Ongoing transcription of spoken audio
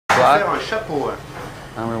flat. faire un chapeau.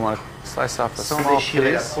 And we want to slice off a Sans small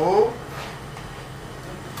déchirer la piece. peau.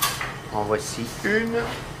 En voici une.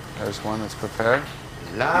 There's one that's prepared.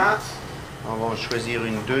 Là. On va en choisir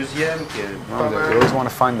une deuxième qui est pas Remember, you mal. always want to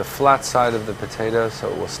find the flat side of the potato so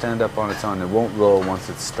it will stand up on its own. It won't roll once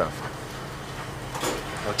it's stuffed.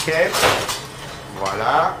 Ok.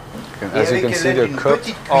 Voilà. As you can see, they're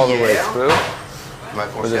cooked all the way through. On va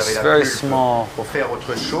With this conserver la very pulpe small pour faire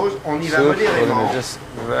autre chose. On y va soup, we're going modérément. to just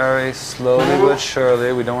very slowly but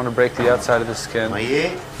surely, we don't want to break the outside of the skin, Vous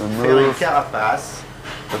voyez, faire une remove carapace.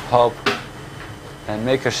 the pulp, and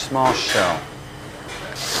make a small shell.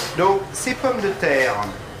 Donc, ces pommes de terre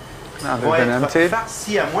Now vont they've been être emptied.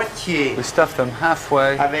 farcies à moitié We stuff them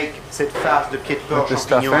halfway. avec cette farce de pieds de porc, With the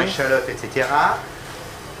champignons, stuffing. échalotes, etc.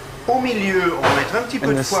 Au milieu, on va mettre un petit peu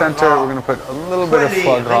In de the foie center, gras we're going to put a little bit of poêlé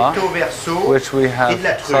foie gras, recto verso which we et have de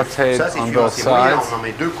la truffe. sautéed Ça, c'est on suivant, both c'est moyen. sides. On en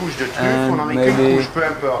met 2 couches de truffe, And on en met maybe qu'une couche, peu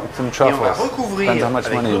importe. some Et on va truffles. recouvrir Depends how much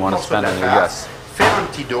avec money you d'autres want to morceaux de spend la on your farce, yes. faire un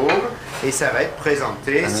petit dôme, et ça va être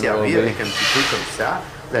présenté, And it servi will be avec un petit peu comme ça.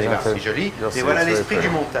 Vous allez voir, c'est presented. joli. You'll Et see voilà it's very l'esprit du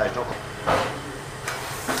pretty. montage. Donc,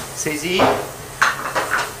 saisis.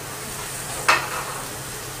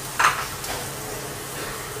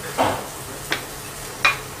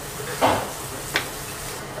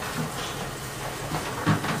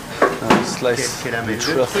 Slice Quelques lamelles the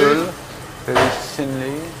de truffle truffe. very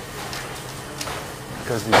thinly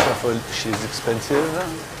because the truffle is expensive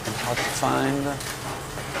and hard to find.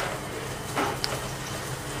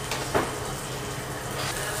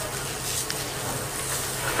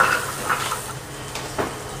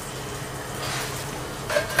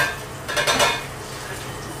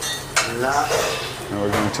 Là, And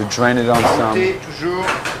we're going to drain it on some montez toujours.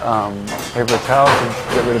 paper towel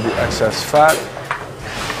to get rid of the excess fat.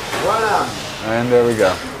 Voilà. And there we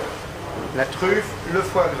go. La truffe, le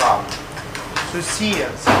foie gras. Ceci,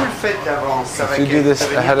 si vous le faites d'avance, ça va If you do this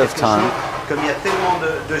devenir ahead of quelque time, chose, comme il y a tellement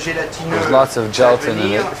de gélatineux, there's lots of ça va gelatin in it.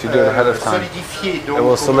 venir, If you do it ahead of time, solidifier. Donc, it will au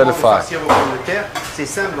moment de solidify. farcir vos pommes de terre, c'est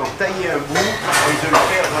simple, donc tailler un bout et de le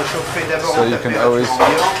faire réchauffer d'abord So en you can température always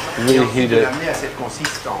ambiante et reheat ensuite de it. l'amener à cette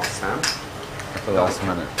consistance. Hein. At the last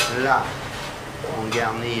minute. Là, on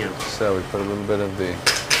garnit So we put a little bit of the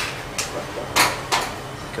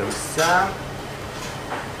comme ça.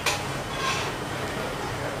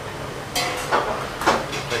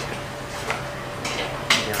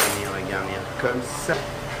 Garnir comme ça.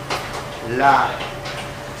 Là,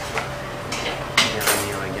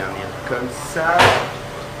 garnir comme ça.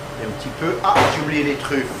 Et un petit peu. Ah, j'ai oublié les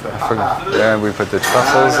truffes. Then we put the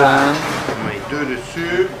truffles Voilà. in, On met 2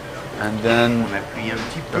 dessus. and then On appuie un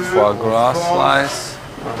petit the peu. foie gras on force. slice.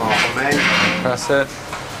 On va en remettre Press it.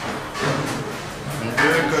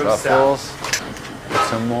 2 comme ça. Truffles. Put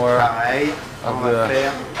some more Pareil, on of va the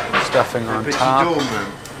faire stuffing un on petit top. dôme.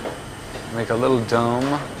 Make a little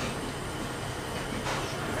dome.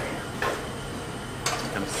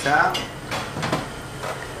 Comme ça.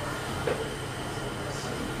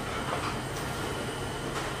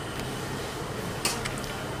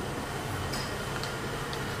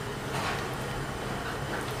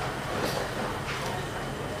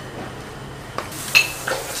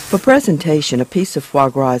 For presentation, a piece of foie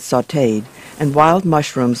gras is sautéed, and wild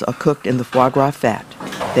mushrooms are cooked in the foie gras fat.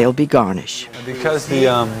 They'll be garnish. Because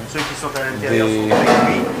Ceux qui sont à l'intérieur sont très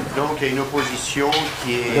cuits, donc il y a une opposition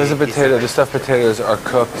qui est... because the stuffed potatoes are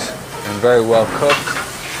cooked and very well cooked,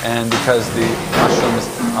 and because the mushrooms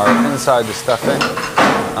are inside the stuffing,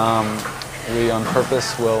 we on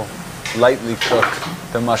purpose will lightly cook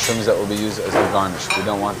the mushrooms that will be used as a garnish. We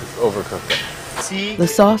don't want to overcook them. The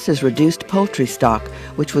sauce is reduced poultry stock,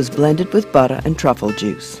 which was blended with butter and truffle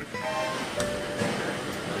juice.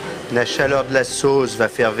 La chaleur de la sauce va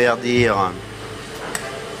faire verdir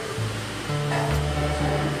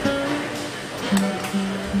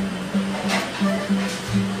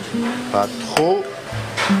pas trop.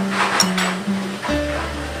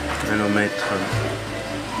 Allons mettre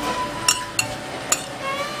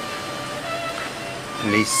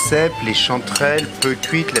les cèpes, les chanterelles peu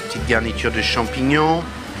cuites, la petite garniture de champignons.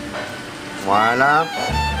 Voilà.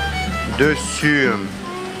 Dessus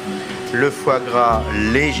le foie gras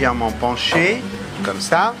légèrement penché, comme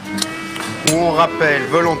ça, où on rappelle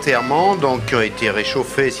volontairement, donc qui ont été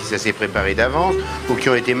réchauffés si ça s'est préparé d'avance, ou qui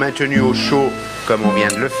ont été maintenus au chaud comme on vient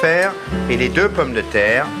de le faire, et les 2 pommes de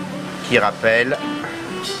terre qui rappellent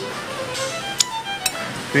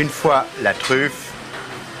une fois la truffe,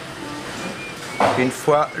 une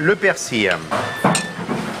fois le persil.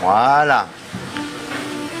 Voilà.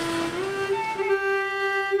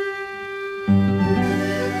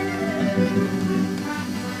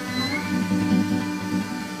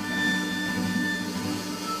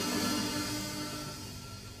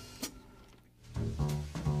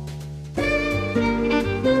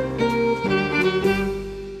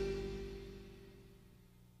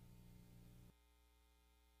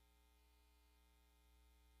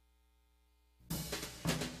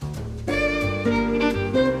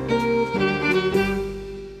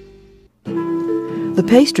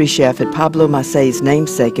 pastry chef at Pablo Macei's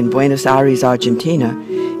namesake in Buenos Aires, Argentina,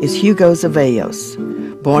 is Hugo Zevallos.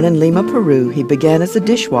 Born in Lima, Peru, he began as a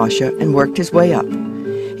dishwasher and worked his way up.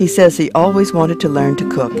 He says he always wanted to learn to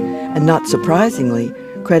cook, and not surprisingly,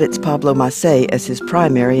 credits Pablo Macei as his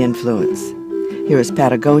primary influence. Here is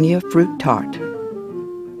Patagonia fruit tart.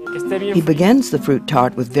 He begins the fruit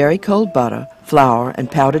tart with very cold butter, flour,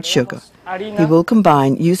 and powdered sugar. He will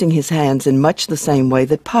combine using his hands in much the same way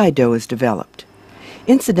that pie dough is developed.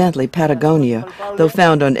 Incidentally, Patagonia, though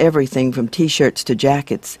found on everything from T-shirts to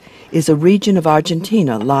jackets, is a region of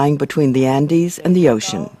Argentina lying between the Andes and the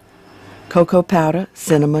ocean. Cocoa powder,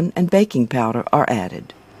 cinnamon, and baking powder are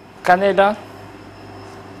added. Canela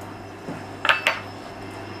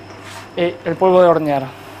y el polvo de hornear.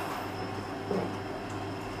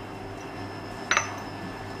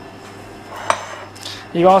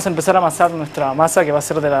 Y vamos a empezar a amasar nuestra masa que va a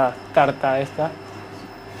ser de la tarta esta.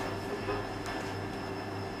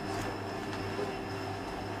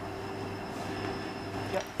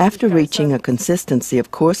 After reaching a consistency of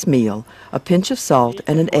coarse meal, a pinch of salt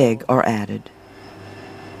and an egg are added.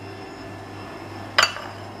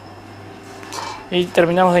 Y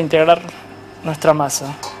terminamos de integrar nuestra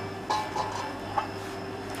masa.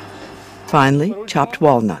 Finally, chopped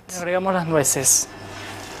walnuts. Agregamos las nueces,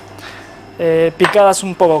 picadas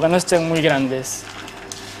un poco, que no estén muy grandes.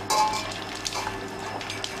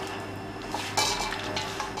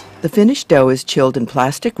 The finished dough is chilled in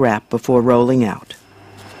plastic wrap before rolling out.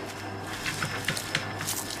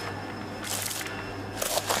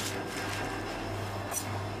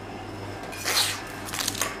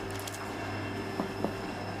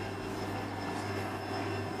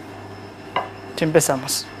 Ya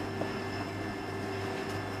empezamos.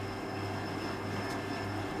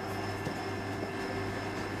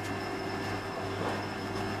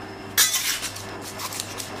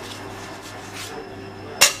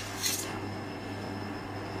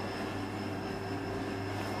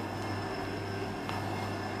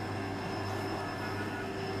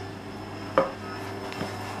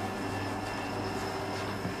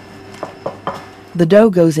 The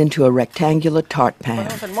dough goes into a rectangular tart pan.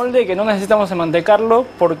 Ponemos el molde, que no necesitamos enmantecarlo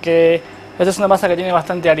porque esta es una masa que tiene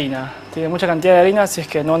bastante harina. Tiene mucha cantidad de harina, así es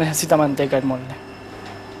que no necesita manteca el molde.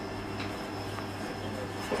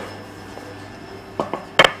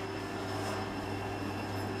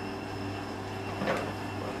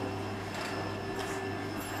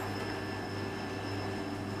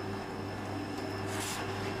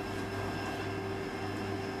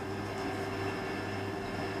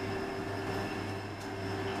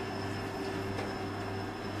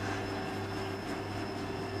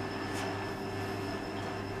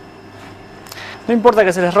 No importa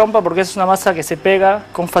que se les rompa porque es una masa que se pega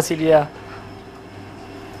con facilidad.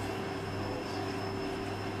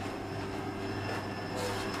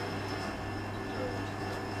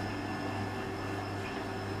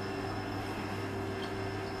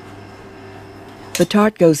 The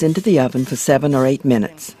tart goes into the oven for 7 or 8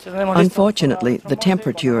 minutes. Unfortunately, the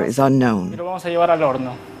temperature is Y unknown. lo vamos a llevar al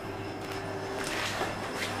horno.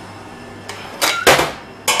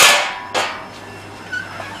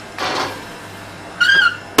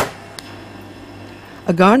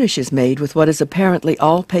 A garnish is made with what is apparently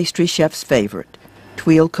all pastry chefs' favorite,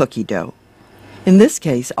 tuile cookie dough. In this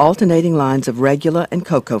case, alternating lines of regular and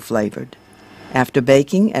cocoa flavored. After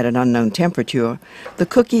baking at an unknown temperature, the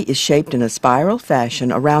cookie is shaped in a spiral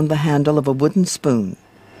fashion around the handle of a wooden spoon.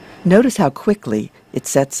 Notice how quickly it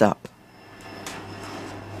sets up.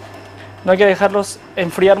 No hay que dejarlos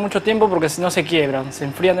enfriar mucho tiempo porque si no se quiebran. Se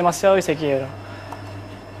enfrían demasiado y se quiebran.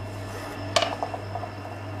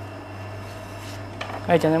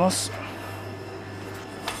 Ahí tenemos.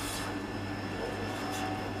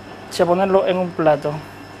 Voy a ponerlo en un plato.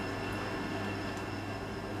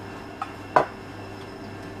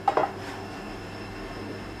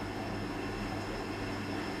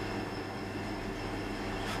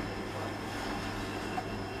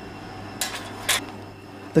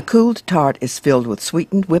 The cooled tart is filled with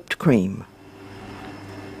sweetened whipped cream.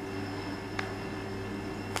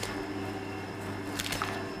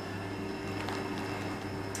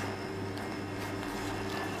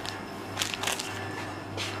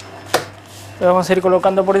 Le vamos a ir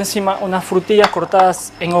colocando por encima unas frutillas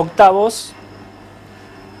cortadas en octavos.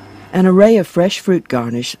 An array of fresh fruit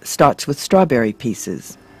garnish starts with strawberry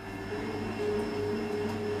pieces.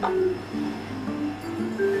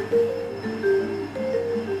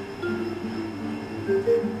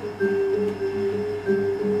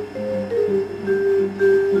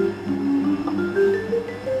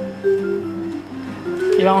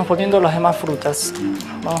 Y vamos poniendo las demás frutas.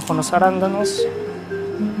 Vamos con los arándanos.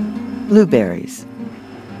 Blueberries.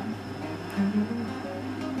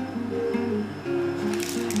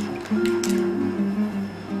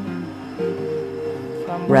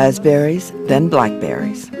 raspberries, then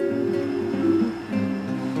blackberries.